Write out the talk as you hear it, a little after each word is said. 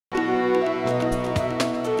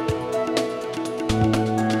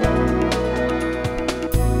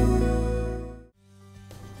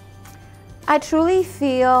I truly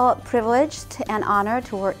feel privileged and honored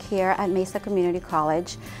to work here at Mesa Community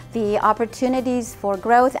College. The opportunities for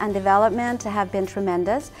growth and development have been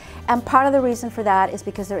tremendous, and part of the reason for that is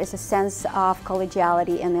because there is a sense of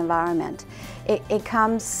collegiality in the environment.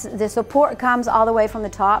 The support comes all the way from the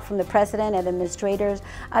top, from the president and administrators,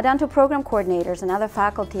 down to program coordinators and other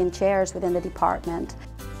faculty and chairs within the department.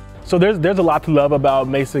 So there's a lot to love about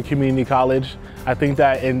Mesa Community College. I think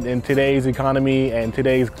that in today's economy and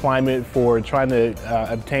today's climate for trying to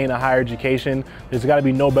obtain a higher education, there's got to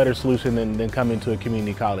be no better solution than coming to a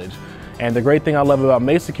community college. And the great thing I love about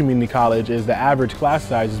Mesa Community College is the average class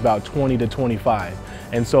size is about 20 to 25.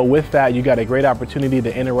 And so with that, you got a great opportunity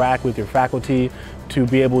to interact with your faculty, to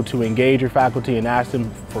be able to engage your faculty and ask them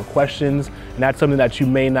for questions. And that's something that you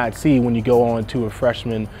may not see when you go on to a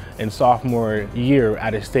freshman and sophomore year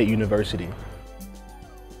at a state university.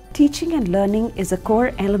 Teaching and learning is a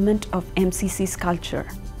core element of MCC's culture.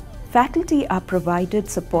 Faculty are provided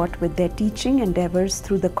support with their teaching endeavors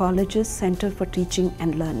through the college's Center for Teaching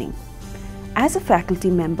and Learning. As a faculty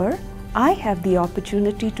member, I have the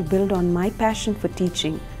opportunity to build on my passion for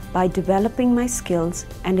teaching by developing my skills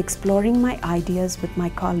and exploring my ideas with my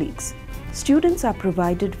colleagues. Students are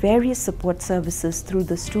provided various support services through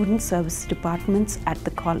the student service departments at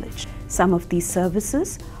the college. Some of these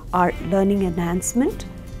services are learning enhancement,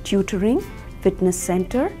 tutoring, fitness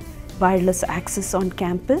center, wireless access on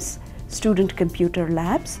campus, student computer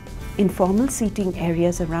labs, informal seating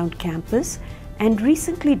areas around campus, and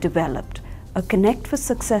recently developed a Connect for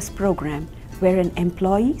Success program where an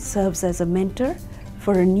employee serves as a mentor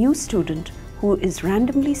for a new student who is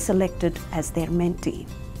randomly selected as their mentee.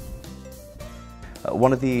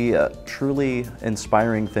 One of the truly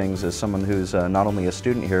inspiring things as someone who's not only a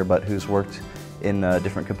student here but who's worked in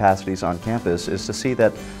different capacities on campus is to see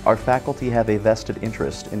that our faculty have a vested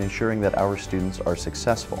interest in ensuring that our students are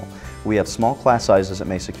successful. We have small class sizes at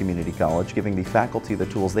Mesa Community College, giving the faculty the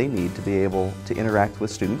tools they need to be able to interact with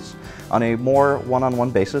students on a more one-on-one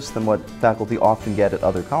basis than what faculty often get at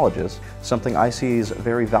other colleges, something I see is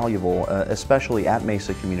very valuable, especially at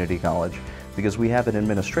Mesa Community College, because we have an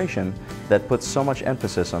administration that puts so much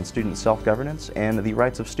emphasis on student self-governance and the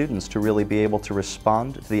rights of students to really be able to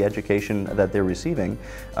respond to the education that they're receiving,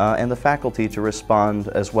 and the faculty to respond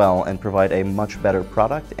as well and provide a much better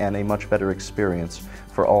product and a much better experience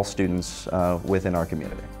for all students within our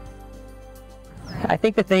community. I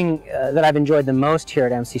think the thing that I've enjoyed the most here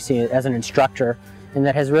at MCC as an instructor, and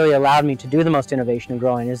that has really allowed me to do the most innovation and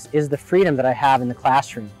growing, is the freedom that I have in the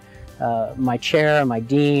classroom. My chair, my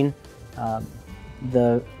dean,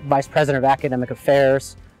 the Vice President of Academic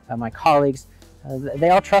Affairs, my colleagues, they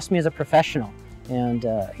all trust me as a professional. And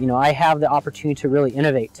you know, I have the opportunity to really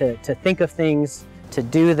innovate, to think of things, to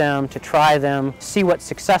do them, to try them, see what's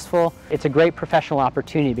successful. It's a great professional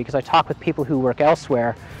opportunity because I talk with people who work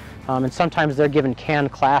elsewhere, and sometimes they're given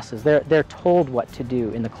canned classes. They're told what to do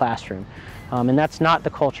in the classroom, and that's not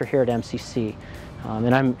the culture here at MCC.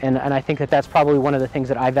 And I think that that's probably one of the things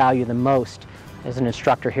that I value the most as an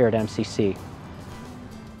instructor here at MCC.